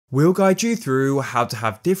We'll guide you through how to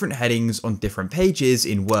have different headings on different pages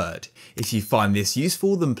in Word. If you find this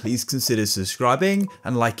useful, then please consider subscribing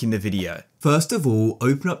and liking the video. First of all,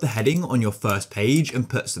 open up the heading on your first page and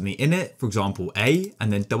put something in it, for example A,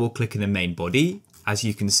 and then double click in the main body. As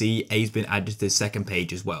you can see, A's been added to the second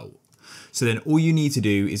page as well. So then all you need to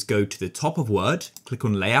do is go to the top of Word, click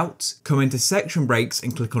on Layout, come into Section Breaks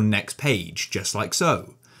and click on Next Page, just like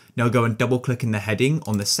so. Now go and double click in the heading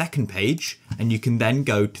on the second page, and you can then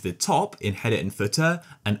go to the top in Header and Footer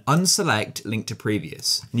and unselect Link to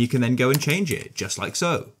Previous. And you can then go and change it, just like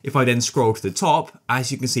so. If I then scroll to the top,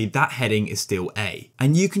 as you can see, that heading is still A.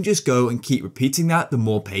 And you can just go and keep repeating that the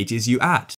more pages you add.